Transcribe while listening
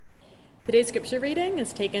Today's scripture reading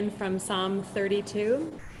is taken from Psalm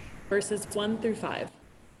 32, verses 1 through 5.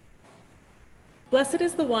 Blessed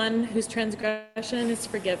is the one whose transgression is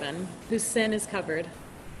forgiven, whose sin is covered.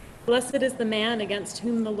 Blessed is the man against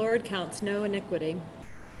whom the Lord counts no iniquity,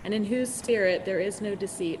 and in whose spirit there is no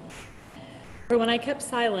deceit. For when I kept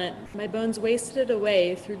silent, my bones wasted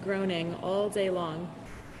away through groaning all day long.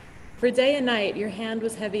 For day and night your hand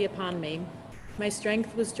was heavy upon me. My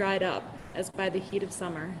strength was dried up, as by the heat of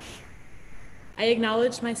summer. I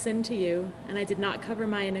acknowledged my sin to you, and I did not cover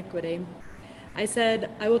my iniquity. I said,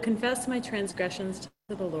 I will confess my transgressions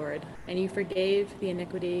to the Lord, and you forgave the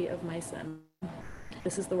iniquity of my sin.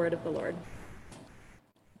 This is the word of the Lord.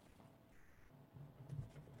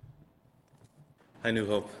 Hi, New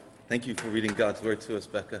Hope. Thank you for reading God's word to us,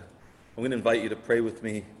 Becca. I'm going to invite you to pray with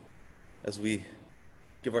me as we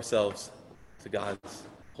give ourselves to God's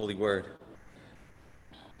holy word.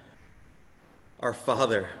 Our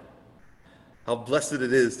Father, how blessed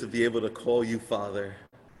it is to be able to call you Father.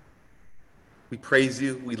 We praise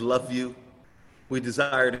you, we love you, we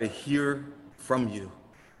desire to hear from you.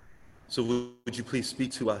 So would you please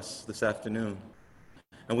speak to us this afternoon?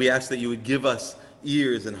 And we ask that you would give us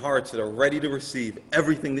ears and hearts that are ready to receive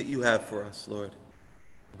everything that you have for us, Lord.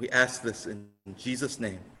 We ask this in Jesus'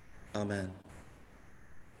 name. Amen.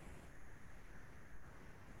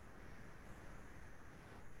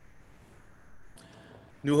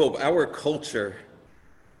 New Hope, our culture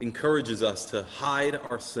encourages us to hide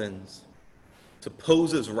our sins, to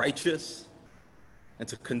pose as righteous, and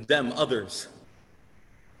to condemn others.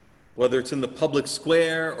 Whether it's in the public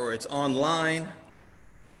square or it's online,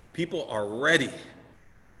 people are ready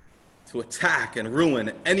to attack and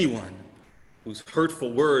ruin anyone whose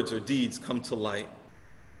hurtful words or deeds come to light.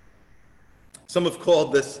 Some have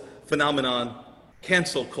called this phenomenon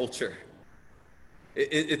cancel culture.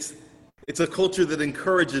 It's a culture that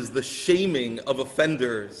encourages the shaming of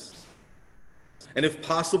offenders, and if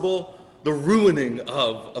possible, the ruining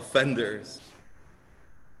of offenders.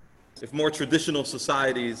 If more traditional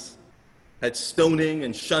societies had stoning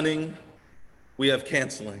and shunning, we have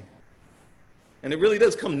canceling. And it really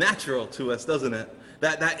does come natural to us, doesn't it?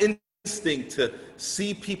 That instinct to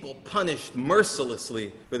see people punished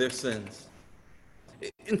mercilessly for their sins.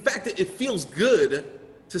 In fact, it feels good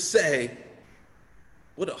to say,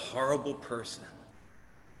 what a horrible person.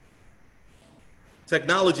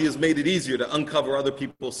 Technology has made it easier to uncover other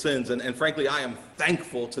people's sins, and frankly, I am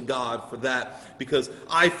thankful to God for that, because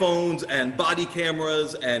iPhones and body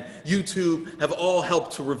cameras and YouTube have all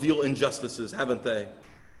helped to reveal injustices, haven't they?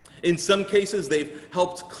 In some cases, they've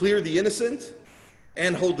helped clear the innocent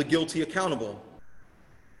and hold the guilty accountable.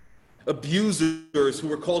 Abusers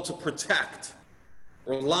who are called to protect,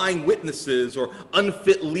 or lying witnesses, or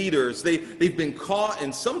unfit leaders, they've been caught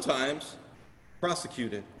and sometimes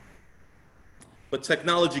prosecuted. But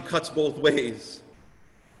technology cuts both ways.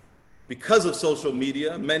 Because of social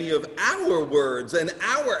media, many of our words and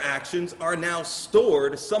our actions are now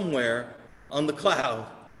stored somewhere on the cloud.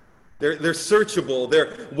 They're searchable,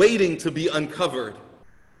 they're waiting to be uncovered.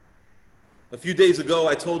 A few days ago,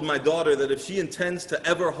 I told my daughter that if she intends to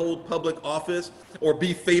ever hold public office or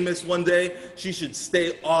be famous one day, she should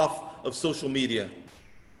stay off of social media.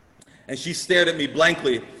 And she stared at me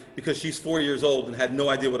blankly because she's 4 years old and had no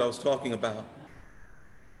idea what I was talking about.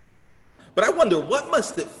 But I wonder, what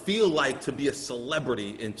must it feel like to be a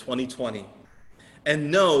celebrity in 2020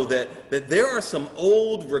 and know that there are some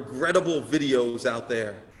old, regrettable videos out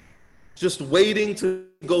there just waiting to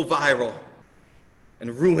go viral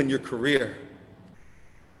and ruin your career?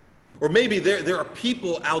 Or maybe there are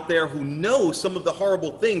people out there who know some of the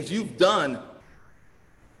horrible things you've done,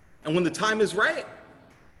 and when the time is right,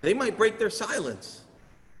 they might break their silence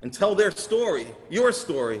and tell their story, your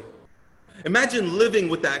story. Imagine living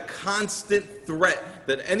with that constant threat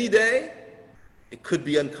that any day it could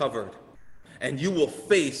be uncovered, and you will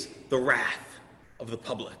face the wrath of the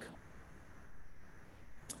public.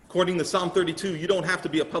 According to Psalm 32, you don't have to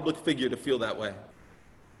be a public figure to feel that way.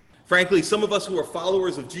 Frankly, some of us who are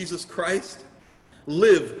followers of Jesus Christ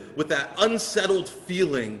live with that unsettled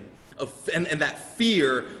feeling and that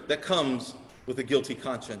fear that comes with a guilty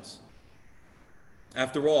conscience.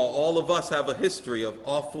 After all of us have a history of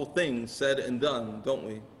awful things said and done, don't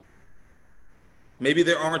we? Maybe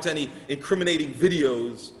there aren't any incriminating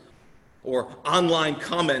videos or online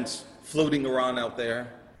comments floating around out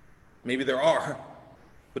there. Maybe there are.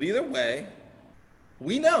 But either way,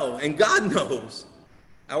 we know, and God knows,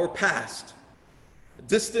 our past,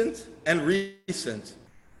 distant and recent.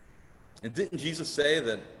 And didn't Jesus say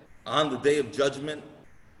that on the day of judgment,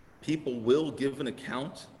 people will give an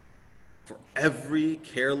account for every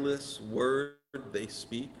careless word they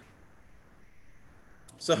speak?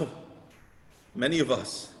 So many of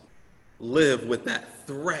us live with that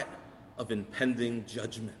threat of impending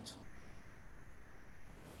judgment.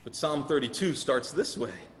 But Psalm 32 starts this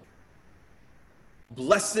way.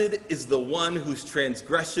 Blessed is the one whose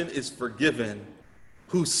transgression is forgiven,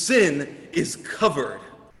 whose sin is covered.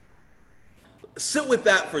 Sit with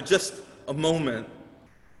that for just a moment.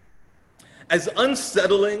 As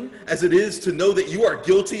unsettling as it is to know that you are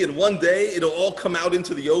guilty and one day it'll all come out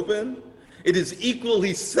into the open, it is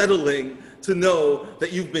equally settling to know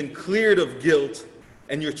that you've been cleared of guilt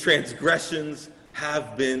and your transgressions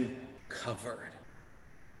have been covered.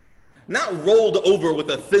 Not rolled over with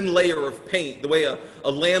a thin layer of paint, the way a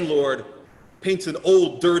landlord paints an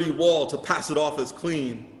old dirty wall to pass it off as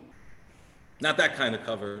clean. Not that kind of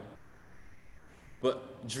covered.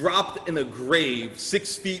 But dropped in a grave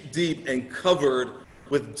 6 feet deep and covered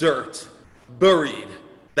with dirt, buried,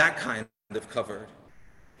 that kind of covered.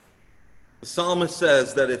 The psalmist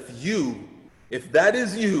says that if that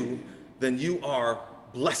is you, then you are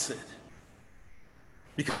blessed.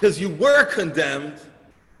 Because you were condemned,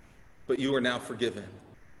 but you are now forgiven.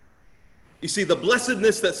 You see, the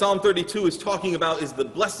blessedness that Psalm 32 is talking about is the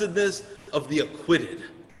blessedness of the acquitted.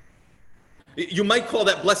 You might call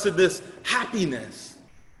that blessedness happiness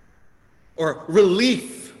or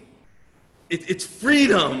relief. It's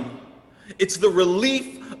freedom. It's the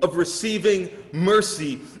relief of receiving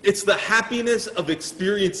mercy. It's the happiness of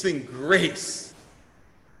experiencing grace.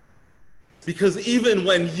 Because even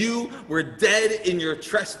when you were dead in your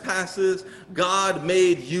trespasses, God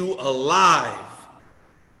made you alive.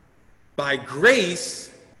 By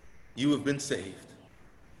grace, you have been saved.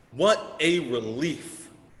 What a relief.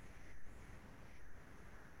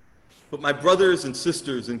 But my brothers and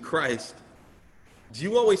sisters in Christ, do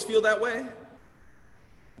you always feel that way?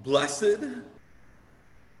 Blessed?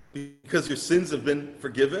 Because your sins have been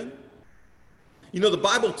forgiven? You know, the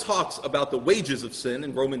Bible talks about the wages of sin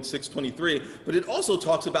in Romans 6:23, but it also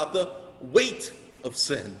talks about the weight of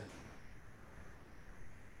sin.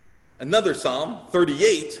 Another Psalm,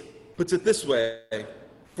 38, puts it this way: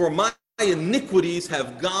 for my iniquities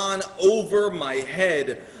have gone over my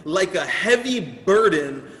head. Like a heavy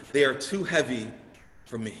burden, they are too heavy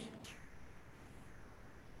for me.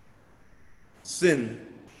 Sin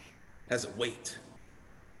has a weight.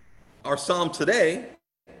 Our psalm today,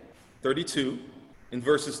 32, in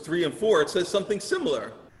verses 3 and 4, it says something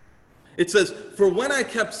similar. It says, for when I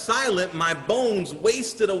kept silent, my bones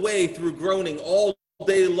wasted away through groaning all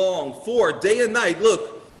day long. For day and night,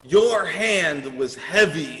 look, your hand was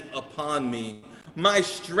heavy upon me. My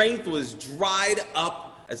strength was dried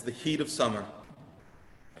up as the heat of summer.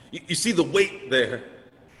 You see the weight there.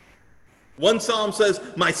 One psalm says,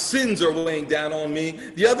 my sins are weighing down on me.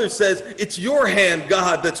 The other says, it's your hand,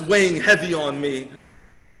 God, that's weighing heavy on me.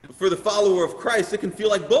 For the follower of Christ, it can feel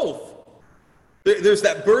like both. There's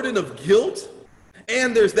that burden of guilt,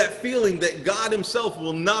 and there's that feeling that God himself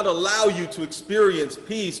will not allow you to experience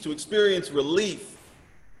peace, to experience relief.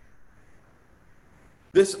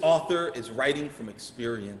 This author is writing from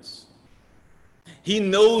experience. He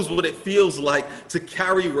knows what it feels like to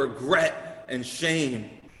carry regret and shame.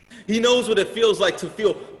 He knows what it feels like to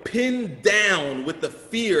feel pinned down with the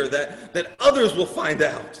fear that others will find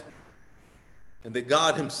out and that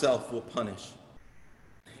God himself will punish.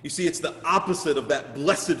 You see, it's the opposite of that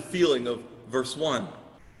blessed feeling of verse 1.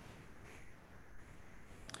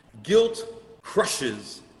 Guilt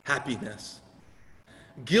crushes happiness.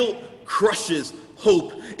 Guilt crushes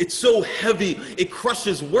hope. It's so heavy, it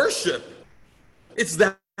crushes worship. It's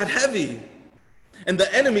that heavy. And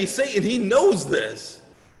the enemy, Satan, he knows this.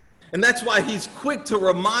 And that's why he's quick to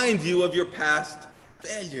remind you of your past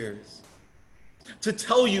failures, to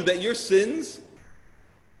tell you that your sins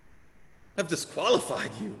have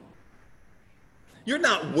disqualified you. You're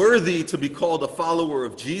not worthy to be called a follower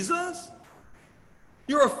of Jesus.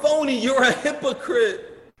 You're a phony. You're a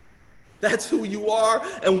hypocrite. That's who you are.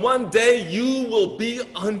 And one day you will be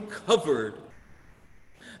uncovered.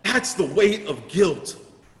 That's the weight of guilt.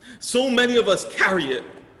 So many of us carry it.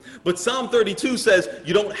 But Psalm 32 says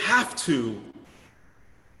you don't have to.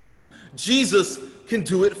 Jesus can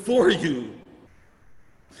do it for you.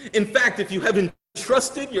 In fact, if you haven't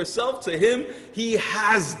trusted yourself to him, he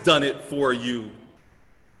has done it for you.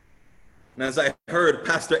 And as I heard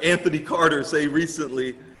Pastor Anthony Carter say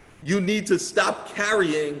recently, you need to stop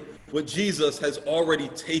carrying what Jesus has already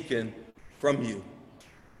taken from you.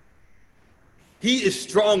 He is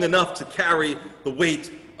strong enough to carry the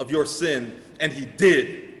weight of your sin, and he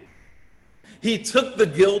did. He took the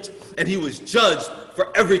guilt and he was judged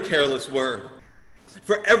for every careless word,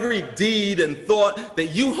 for every deed and thought that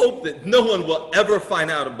you hope that no one will ever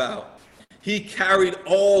find out about. He carried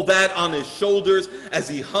all that on his shoulders as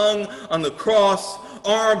he hung on the cross,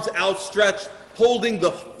 arms outstretched, holding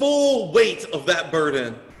the full weight of that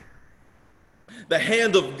burden. The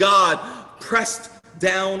hand of God pressed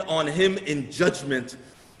down on him in judgment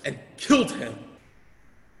and killed him.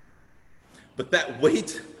 But that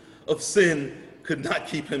weight of sin could not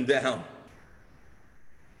keep him down.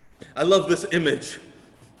 I love this image.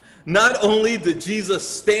 Not only did Jesus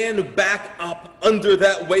stand back up under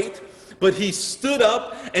that weight, but he stood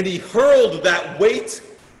up and he hurled that weight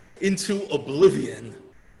into oblivion.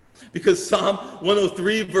 Because Psalm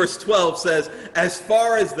 103 verse 12 says, as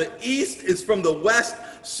far as the east is from the west,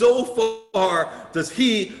 so far does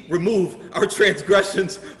he remove our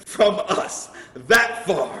transgressions from us. That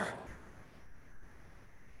far.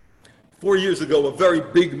 4 years ago, a very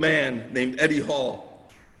big man named Eddie Hall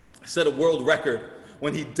set a world record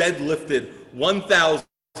when he deadlifted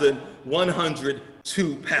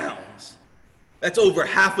 1,102 pounds. That's over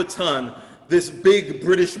half a ton this big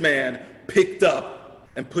British man picked up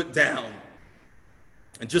and put down.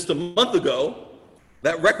 And just a month ago,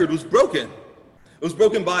 that record was broken. It was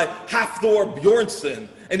broken by Hafthor Bjornsson,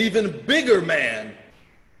 an even bigger man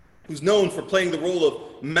who's known for playing the role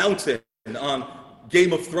of Mountain on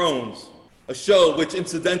Game of Thrones, a show which,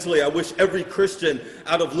 incidentally, I wish every Christian,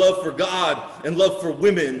 out of love for God and love for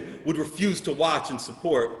women, would refuse to watch and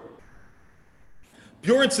support.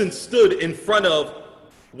 Bjornsson stood in front of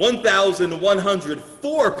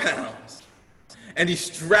 1,104 pounds, and he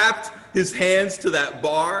strapped his hands to that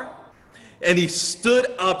bar, and he stood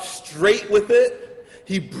up straight with it.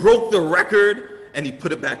 He broke the record, and he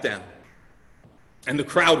put it back down. And the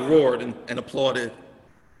crowd roared and applauded.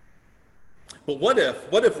 But what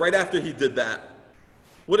if right after he did that,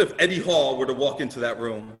 what if Eddie Hall were to walk into that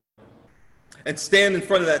room and stand in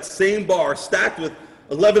front of that same bar stacked with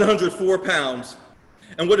 1,104 pounds,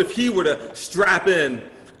 and what if he were to strap in,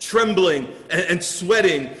 trembling and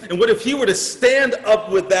sweating, and what if he were to stand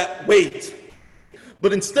up with that weight?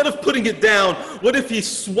 But instead of putting it down, what if he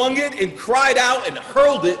swung it and cried out and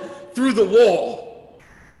hurled it through the wall,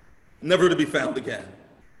 never to be found again?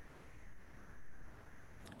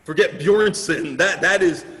 Forget Bjornsson, that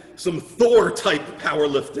is some Thor-type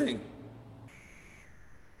powerlifting.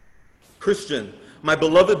 Christian, my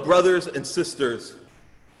beloved brothers and sisters,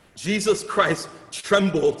 Jesus Christ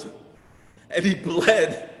trembled, and he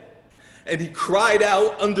bled, and he cried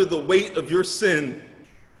out under the weight of your sin.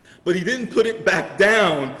 But he didn't put it back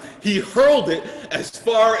down. He hurled it as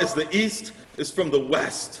far as the east is from the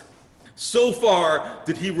west. So far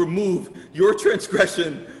did he remove your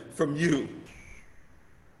transgression from you.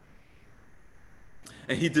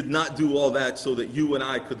 And he did not do all that so that you and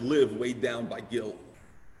I could live weighed down by guilt.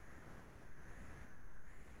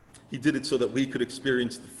 He did it so that we could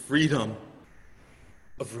experience the freedom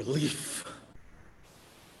of relief,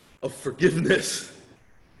 of forgiveness.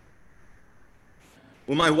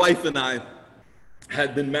 When my wife and I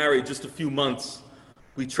had been married just a few months,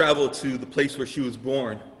 we traveled to the place where she was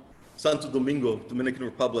born, Santo Domingo, Dominican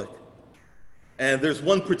Republic. And there's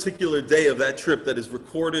one particular day of that trip that is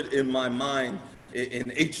recorded in my mind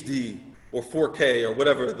in HD or 4K or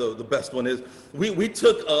whatever the best one is. We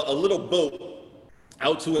took a little boat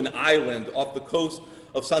out to an island off the coast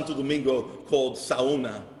of Santo Domingo called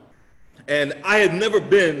Saona. And I had never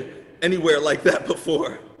been anywhere like that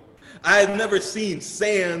before. I had never seen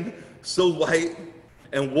sand so white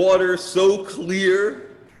and water so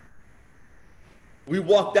clear. We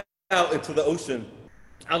walked out into the ocean.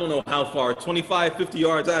 I don't know how far, 25, 50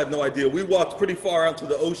 yards, I have no idea. We walked pretty far out to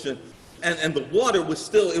the ocean, and the water was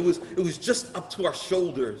still, it was just up to our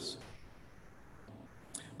shoulders.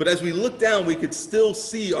 But as we looked down, we could still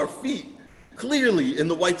see our feet clearly in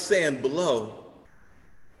the white sand below.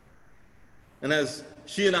 And as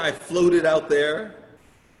she and I floated out there,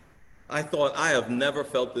 I thought, I have never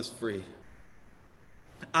felt this free.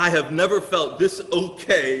 I have never felt this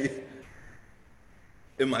okay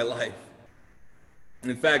in my life.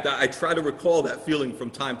 And in fact, I try to recall that feeling from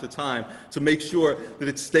time to time to make sure that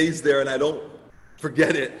it stays there and I don't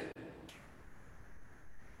forget it.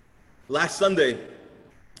 Last Sunday,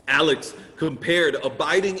 Alex compared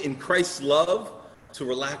abiding in Christ's love to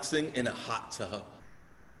relaxing in a hot tub.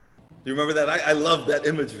 Do you remember that? I love that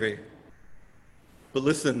imagery. But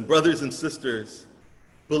listen, brothers and sisters,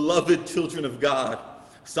 beloved children of God,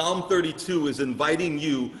 Psalm 32 is inviting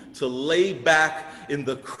you to lay back in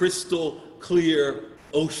the crystal clear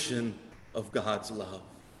ocean of God's love.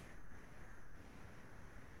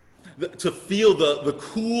 To feel the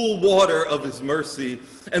cool water of his mercy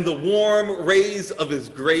and the warm rays of his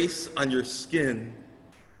grace on your skin.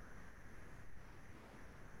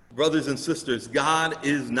 Brothers and sisters, God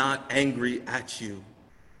is not angry at you,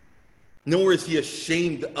 nor is he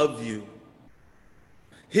ashamed of you.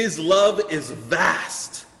 His love is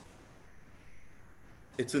vast.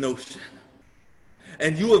 It's an ocean.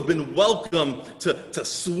 And you have been welcome to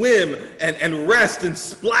swim and rest and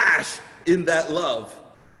splash in that love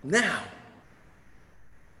now.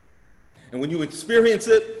 And when you experience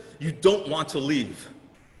it, you don't want to leave.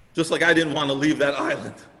 Just like I didn't want to leave that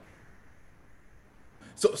island.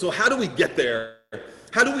 So how do we get there?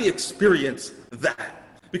 How do we experience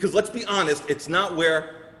that? Because let's be honest, it's not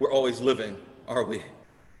where we're always living, are we?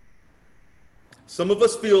 Some of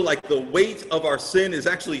us feel like the weight of our sin is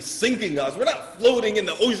actually sinking us. We're not floating in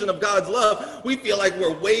the ocean of God's love. We feel like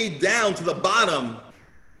we're weighed down to the bottom.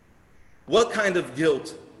 What kind of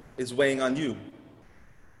guilt is weighing on you?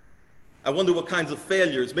 I wonder what kinds of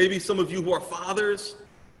failures. Maybe some of you who are fathers,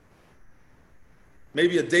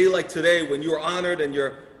 maybe a day like today when you're honored and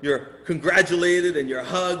you're congratulated and you're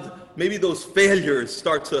hugged, maybe those failures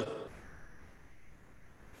start to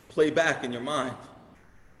play back in your mind.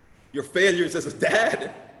 Your failures as a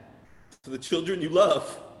dad to the children you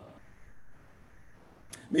love.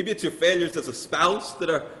 Maybe it's your failures as a spouse that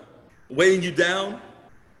are weighing you down.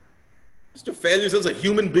 It's your failures as a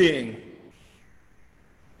human being.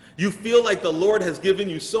 You feel like the Lord has given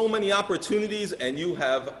you so many opportunities and you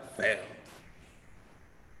have failed.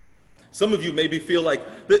 Some of you maybe feel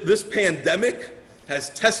like this pandemic has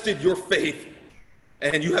tested your faith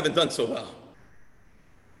and you haven't done so well.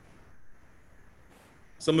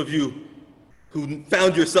 Some of you who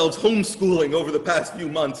found yourselves homeschooling over the past few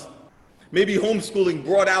months, maybe homeschooling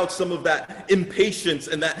brought out some of that impatience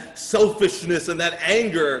and that selfishness and that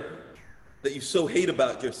anger that you so hate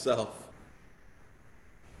about yourself.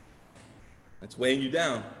 That's weighing you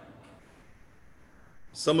down.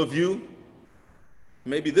 Some of you,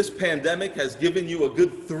 maybe this pandemic has given you a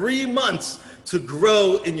good 3 months to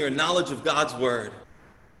grow in your knowledge of God's word,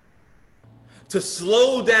 to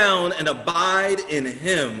slow down and abide in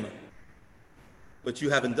him. But you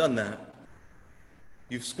haven't done that.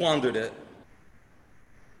 You've squandered it.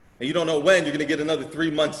 And you don't know when you're going to get another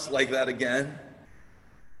 3 months like that again.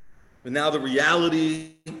 But now the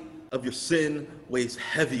reality of your sin weighs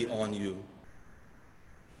heavy on you.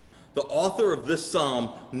 The author of this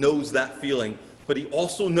psalm knows that feeling, but he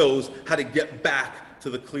also knows how to get back to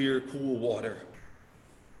the clear, cool water.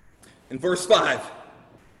 In verse 5,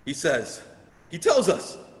 he tells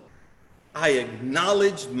us, I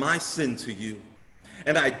acknowledged my sin to you,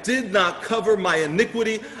 and I did not cover my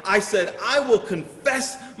iniquity. I said, I will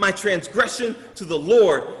confess my transgression to the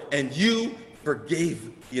Lord, and you forgave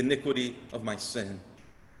the iniquity of my sin.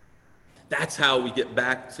 That's how we get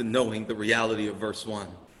back to knowing the reality of verse 1.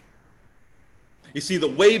 You see, the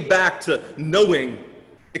way back to knowing,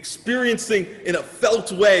 experiencing in a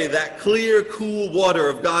felt way that clear, cool water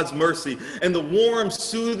of God's mercy and the warm,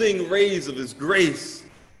 soothing rays of his grace,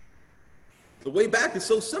 the way back is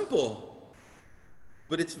so simple,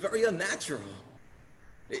 but it's very unnatural.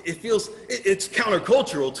 It's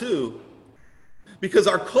countercultural too, because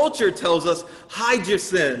our culture tells us, hide your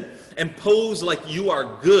sin and pose like you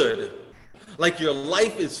are good, like your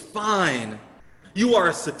life is fine, you are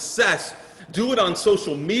a success. Do it on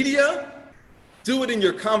social media. Do it in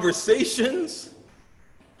your conversations.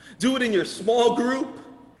 Do it in your small group.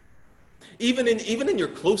 Even in your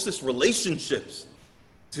closest relationships.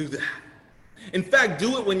 Do that. In fact,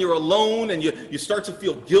 do it when you're alone and you start to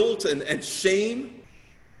feel guilt and shame.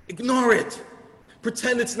 Ignore it.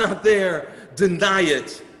 Pretend it's not there. Deny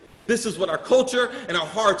it. This is what our culture and our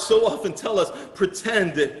hearts so often tell us.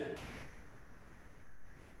 Pretend it.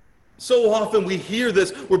 So often we hear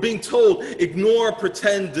this, we're being told, ignore,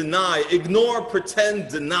 pretend, deny. Ignore, pretend,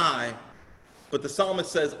 deny. But the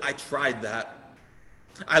psalmist says, I tried that.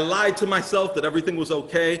 I lied to myself that everything was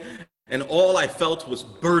okay, and all I felt was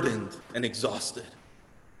burdened and exhausted.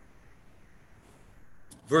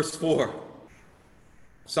 Verse 4,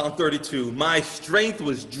 Psalm 32, my strength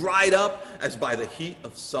was dried up as by the heat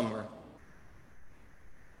of summer.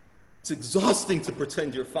 It's exhausting to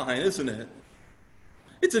pretend you're fine, isn't it?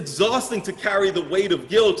 It's exhausting to carry the weight of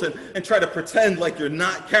guilt and try to pretend like you're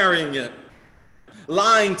not carrying it.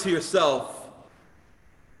 Lying to yourself.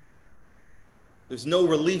 There's no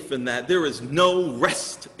relief in that. There is no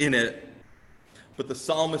rest in it. But the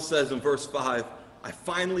psalmist says in verse 5, I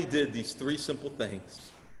finally did these 3 simple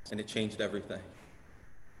things, and it changed everything.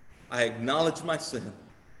 I acknowledged my sin.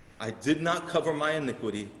 I did not cover my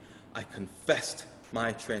iniquity. I confessed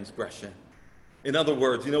my transgression. In other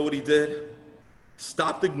words, you know what he did?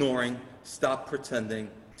 Stopped ignoring, stopped pretending,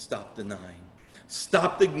 stopped denying.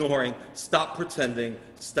 Stopped ignoring, stopped pretending,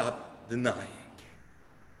 stopped denying.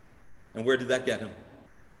 And where did that get him?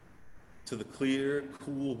 To the clear,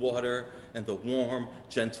 cool water and the warm,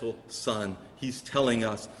 gentle sun. He's telling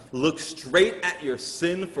us, look straight at your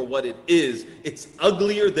sin for what it is. It's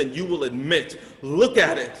uglier than you will admit. Look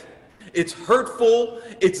at it. It's hurtful.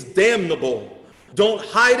 It's damnable. Don't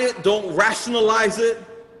hide it. Don't rationalize it.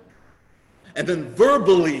 And then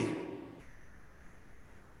verbally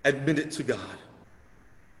admit it to God.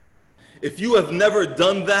 If you have never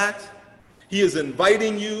done that, He is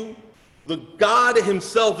inviting you. The God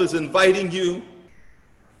Himself is inviting you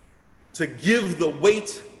to give the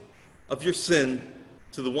weight of your sin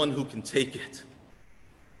to the one who can take it,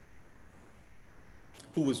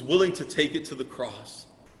 who was willing to take it to the cross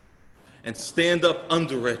and stand up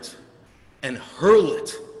under it and hurl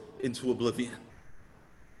it into oblivion.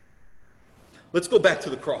 Let's go back to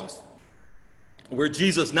the cross, where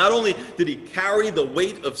Jesus, not only did He carry the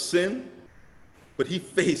weight of sin, but He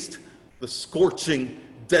faced the scorching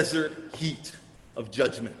desert heat of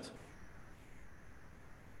judgment.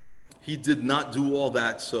 He did not do all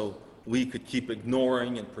that so we could keep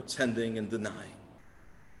ignoring and pretending and denying.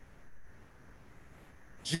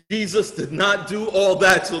 Jesus did not do all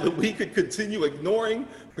that so that we could continue ignoring,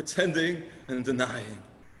 pretending, and denying.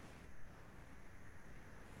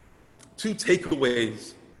 Two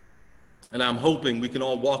takeaways, and I'm hoping we can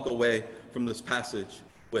all walk away from this passage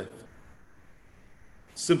with.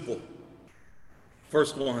 Simple.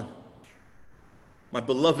 First one, my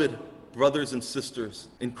beloved brothers and sisters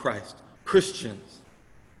in Christ, Christians,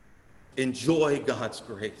 enjoy God's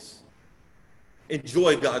grace.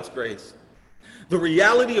 Enjoy God's grace. The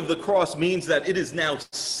reality of the cross means that it is now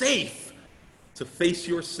safe to face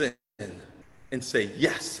your sin and say,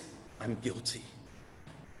 yes, I'm guilty.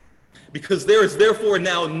 Because there is therefore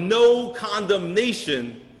now no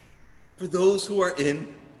condemnation for those who are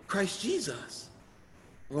in Christ Jesus.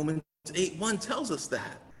 Romans 8:1 tells us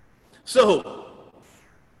that. So,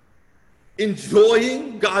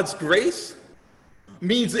 enjoying God's grace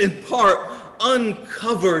means in part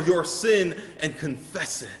uncover your sin and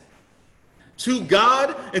confess it to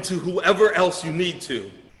God and to whoever else you need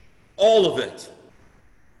to. All of it.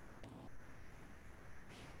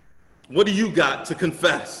 What do you got to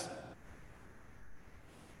confess?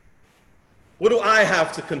 What do I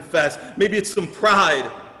have to confess? Maybe it's some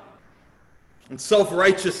pride and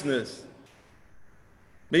self-righteousness.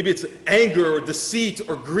 Maybe it's anger or deceit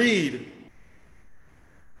or greed.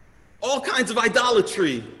 All kinds of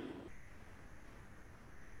idolatry.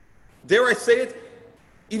 Dare I say it?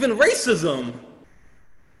 Even racism.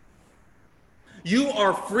 You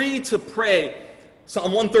are free to pray.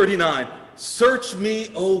 Psalm 139. Search me,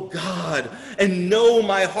 O God, and know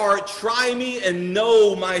my heart. Try me and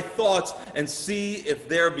know my thoughts, and see if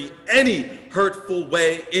there be any hurtful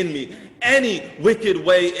way in me, any wicked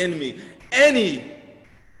way in me, any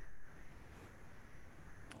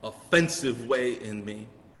offensive way in me.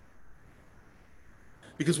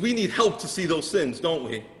 Because we need help to see those sins, don't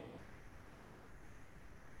we?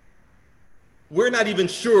 We're not even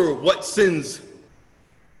sure what sins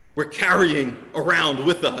we're carrying around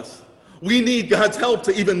with us. We need God's help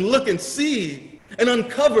to even look and see and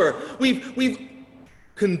uncover. We've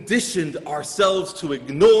conditioned ourselves to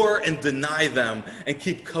ignore and deny them and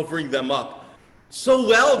keep covering them up so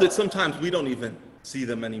well that sometimes we don't even see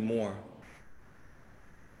them anymore.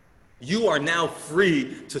 You are now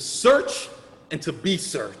free to search and to be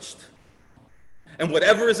searched. And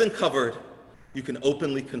whatever is uncovered, you can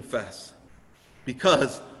openly confess.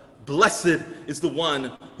 Because blessed is the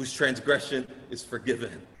one whose transgression is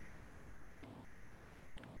forgiven.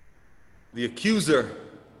 The accuser,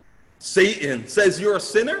 Satan, says you're a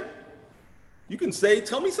sinner. You can say,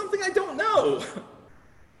 tell me something I don't know.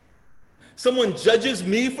 Someone judges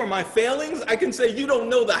me for my failings. I can say, you don't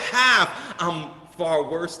know the half. I'm far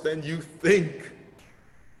worse than you think.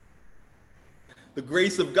 The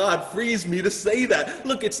grace of God frees me to say that.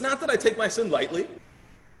 Look, it's not that I take my sin lightly.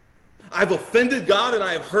 I've offended God and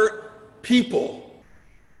I have hurt people.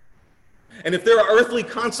 And if there are earthly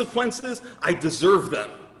consequences, I deserve them.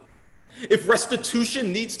 If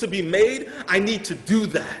restitution needs to be made, I need to do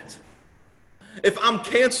that. If I'm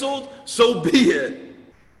canceled, so be it.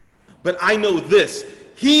 But I know this,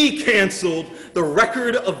 He canceled the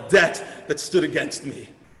record of debt that stood against me.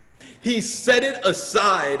 He set it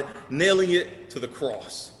aside, nailing it to the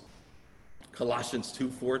cross. Colossians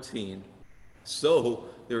 2:14. So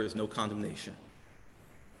there is no condemnation.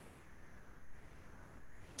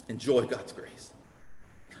 Enjoy God's grace.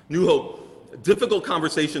 New Hope. Difficult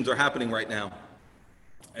conversations are happening right now.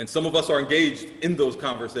 And some of us are engaged in those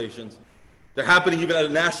conversations. They're happening even at a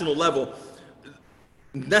national level.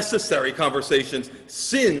 Necessary conversations,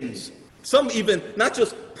 sins, some even not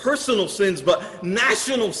just personal sins, but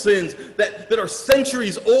national sins that are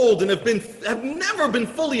centuries old and have never been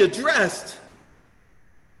fully addressed.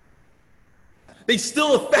 They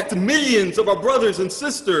still affect millions of our brothers and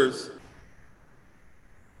sisters,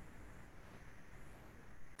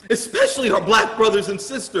 especially our black brothers and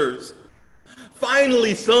sisters.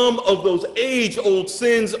 Finally, some of those age-old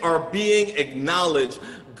sins are being acknowledged.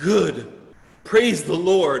 Good. Praise the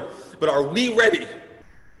Lord. But are we ready,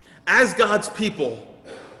 as God's people,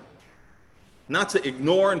 not to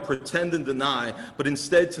ignore and pretend and deny, but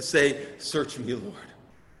instead to say, search me, Lord,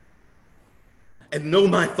 and know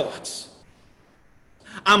my thoughts.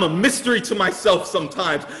 I'm a mystery to myself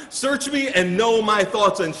sometimes. Search me and know my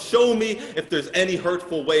thoughts and show me if there's any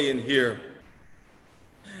hurtful way in here.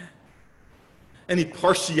 Any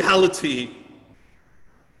partiality,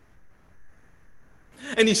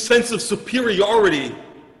 any sense of superiority,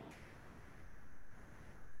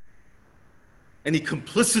 any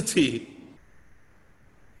complicity,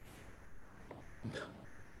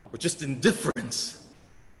 or just indifference,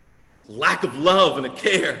 lack of love and a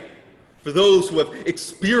care for those who have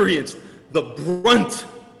experienced the brunt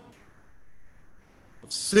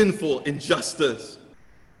of sinful injustice.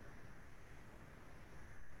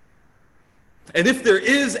 And if there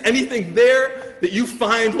is anything there that you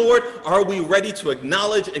find, Lord, are we ready to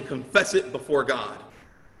acknowledge and confess it before God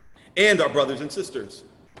and our brothers and sisters?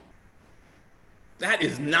 That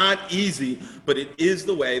is not easy, but it is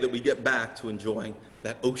the way that we get back to enjoying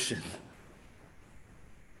that ocean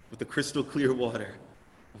with the crystal clear water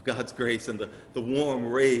of God's grace and the warm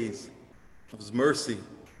rays of His mercy.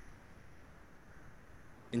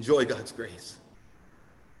 Enjoy God's grace.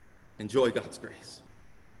 Enjoy God's grace.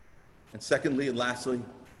 And secondly and lastly,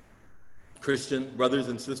 Christian brothers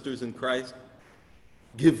and sisters in Christ,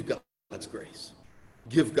 give God's grace.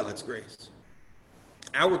 Give God's grace.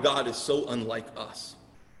 Our God is so unlike us.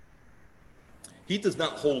 He does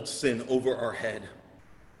not hold sin over our head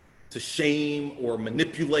to shame or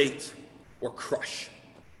manipulate or crush.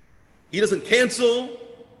 He doesn't cancel,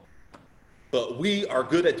 but we are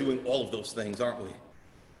good at doing all of those things, aren't we?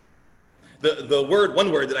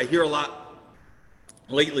 One word that I hear a lot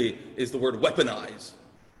lately is the word weaponize.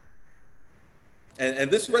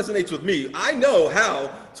 And this resonates with me. I know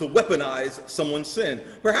how to weaponize someone's sin.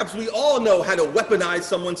 Perhaps we all know how to weaponize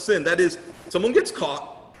someone's sin. That is, someone gets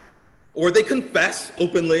caught, or they confess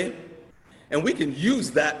openly, and we can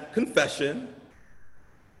use that confession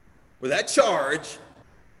or that charge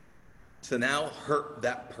to now hurt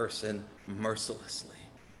that person mercilessly,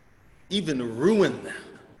 even ruin them.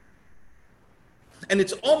 And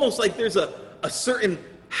it's almost like there's a certain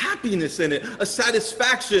happiness in it, a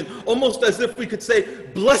satisfaction, almost as if we could say,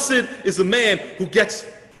 blessed is the man who gets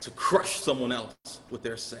to crush someone else with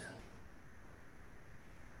their sin.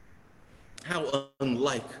 How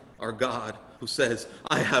unlike our God, who says,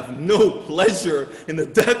 I have no pleasure in the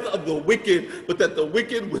death of the wicked, but that the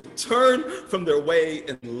wicked would turn from their way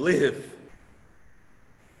and live.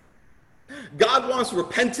 God wants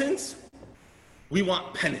repentance. We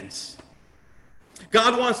want penance.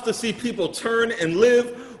 God wants to see people turn and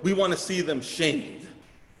live. We want to see them shamed.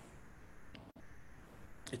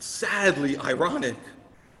 It's sadly ironic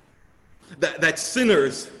that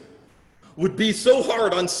sinners would be so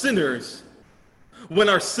hard on sinners when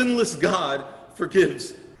our sinless God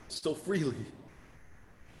forgives so freely.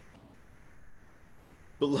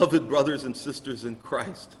 Beloved brothers and sisters in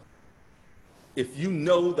Christ, if you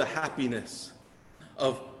know the happiness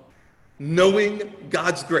of knowing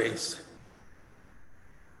God's grace,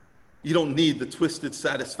 you don't need the twisted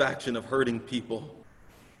satisfaction of hurting people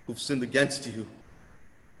who've sinned against you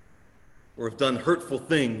or have done hurtful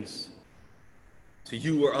things to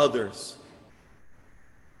you or others.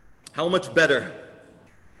 How much better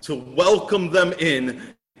to welcome them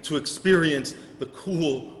in to experience the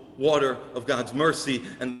cool water of God's mercy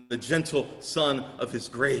and the gentle sun of His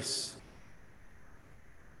grace.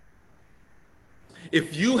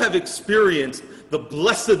 If you have experienced the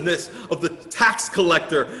blessedness of the tax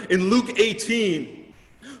collector in Luke 18,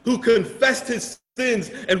 who confessed his sins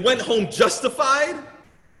and went home justified,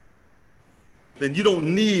 then you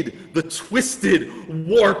don't need the twisted,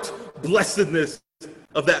 warped blessedness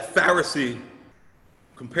of that Pharisee who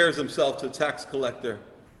compares himself to a tax collector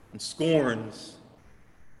and scorns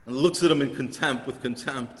and looks at him in contempt with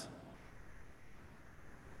contempt.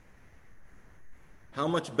 How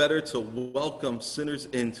much better to welcome sinners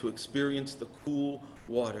in to experience the cool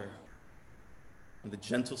water and the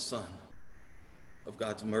gentle sun of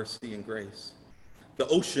God's mercy and grace. The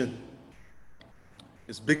ocean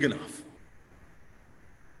is big enough.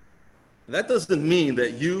 That doesn't mean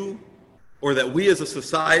that you or that we as a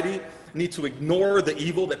society need to ignore the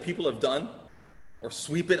evil that people have done or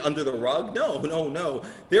sweep it under the rug. No, no, no.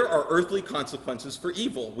 There are earthly consequences for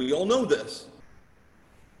evil. We all know this.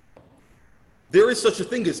 There is such a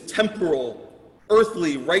thing as temporal,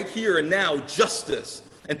 earthly, right here and now justice.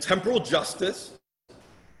 And temporal justice,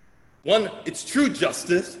 its true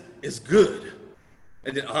justice, is good,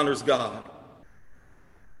 and it honors God.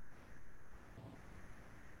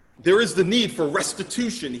 There is the need for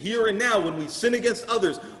restitution here and now when we sin against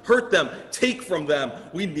others, hurt them, take from them.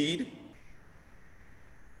 We need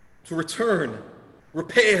to return,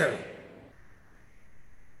 repair,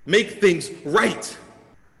 make things right.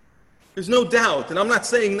 There's no doubt, and I'm not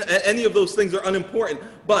saying any of those things are unimportant,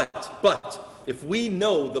 but if we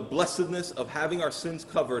know the blessedness of having our sins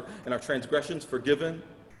covered and our transgressions forgiven,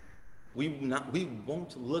 we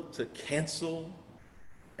won't look to cancel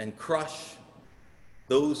and crush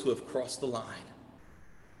those who have crossed the line.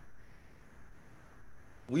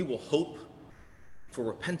 We will hope for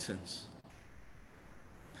repentance.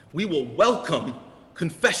 We will welcome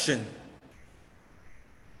confession,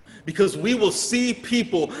 because we will see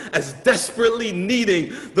people as desperately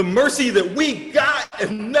needing the mercy that we got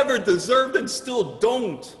and never deserved and still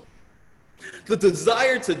don't. The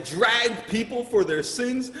desire to drag people for their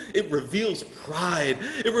sins, it reveals pride.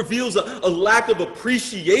 It reveals a lack of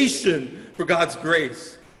appreciation for God's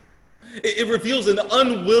grace. It reveals an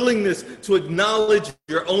unwillingness to acknowledge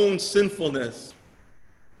your own sinfulness.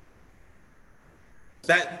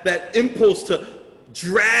 That impulse to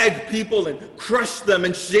drag people and crush them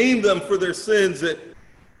and shame them for their sins, it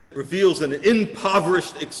reveals an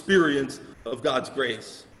impoverished experience of God's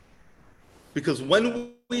grace. Because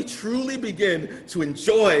when we truly begin to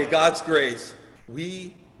enjoy God's grace,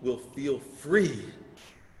 we will feel free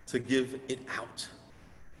to give it out.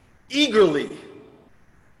 Eagerly,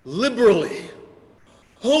 liberally,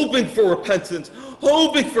 hoping for repentance,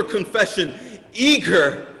 hoping for confession,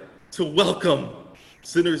 eager to welcome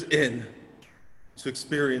sinners in to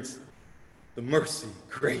experience the mercy,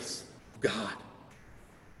 grace of God.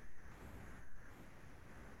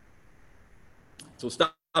 So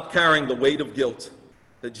stop carrying the weight of guilt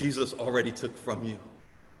that Jesus already took from you,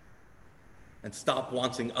 and stop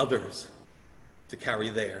wanting others to carry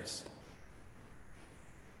theirs.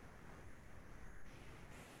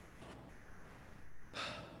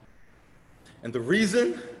 And the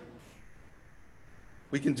reason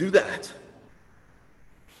we can do that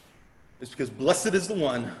is because blessed is the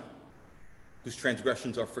one whose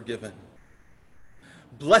transgressions are forgiven.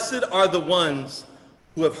 Blessed are the ones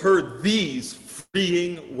who have heard these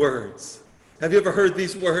freeing words. Have you ever heard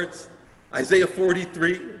these words? Isaiah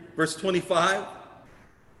 43, verse 25.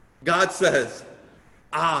 God says,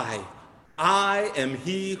 I am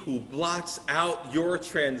he who blots out your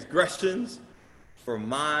transgressions for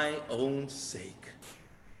my own sake,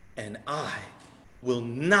 and I will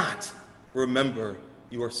not remember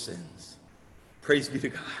your sins. Praise be to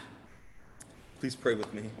God. Please pray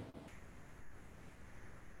with me.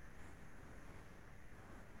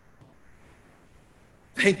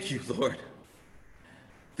 Thank you, Lord.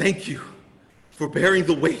 Thank you for bearing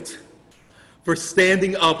the weight, for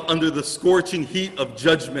standing up under the scorching heat of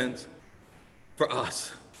judgment for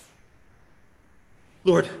us.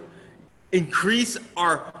 Lord, increase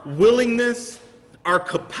our willingness, our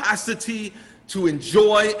capacity to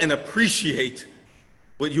enjoy and appreciate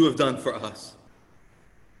what you have done for us.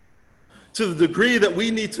 To the degree that we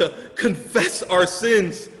need to confess our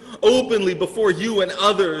sins openly before you and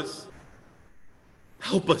others,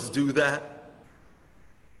 help us do that.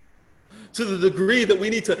 To the degree that we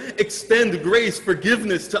need to extend grace,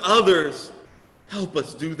 forgiveness to others, help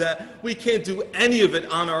us do that. We can't do any of it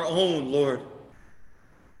on our own, Lord.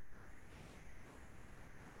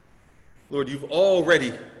 Lord, you've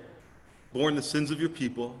already borne the sins of your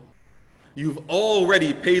people. You've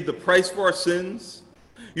already paid the price for our sins.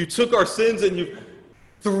 You took our sins and you've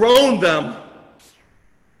thrown them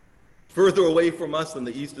further away from us than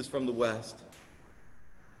the east is from the west.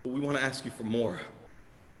 But we want to ask you for more.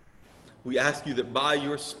 We ask you that by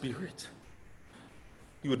your Spirit,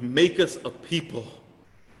 you would make us a people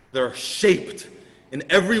that are shaped in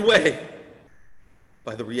every way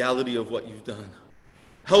by the reality of what you've done.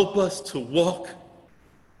 Help us to walk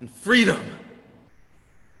in freedom,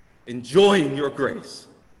 enjoying your grace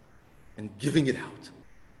and giving it out.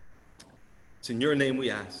 It's in your name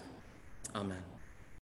we ask. Amen.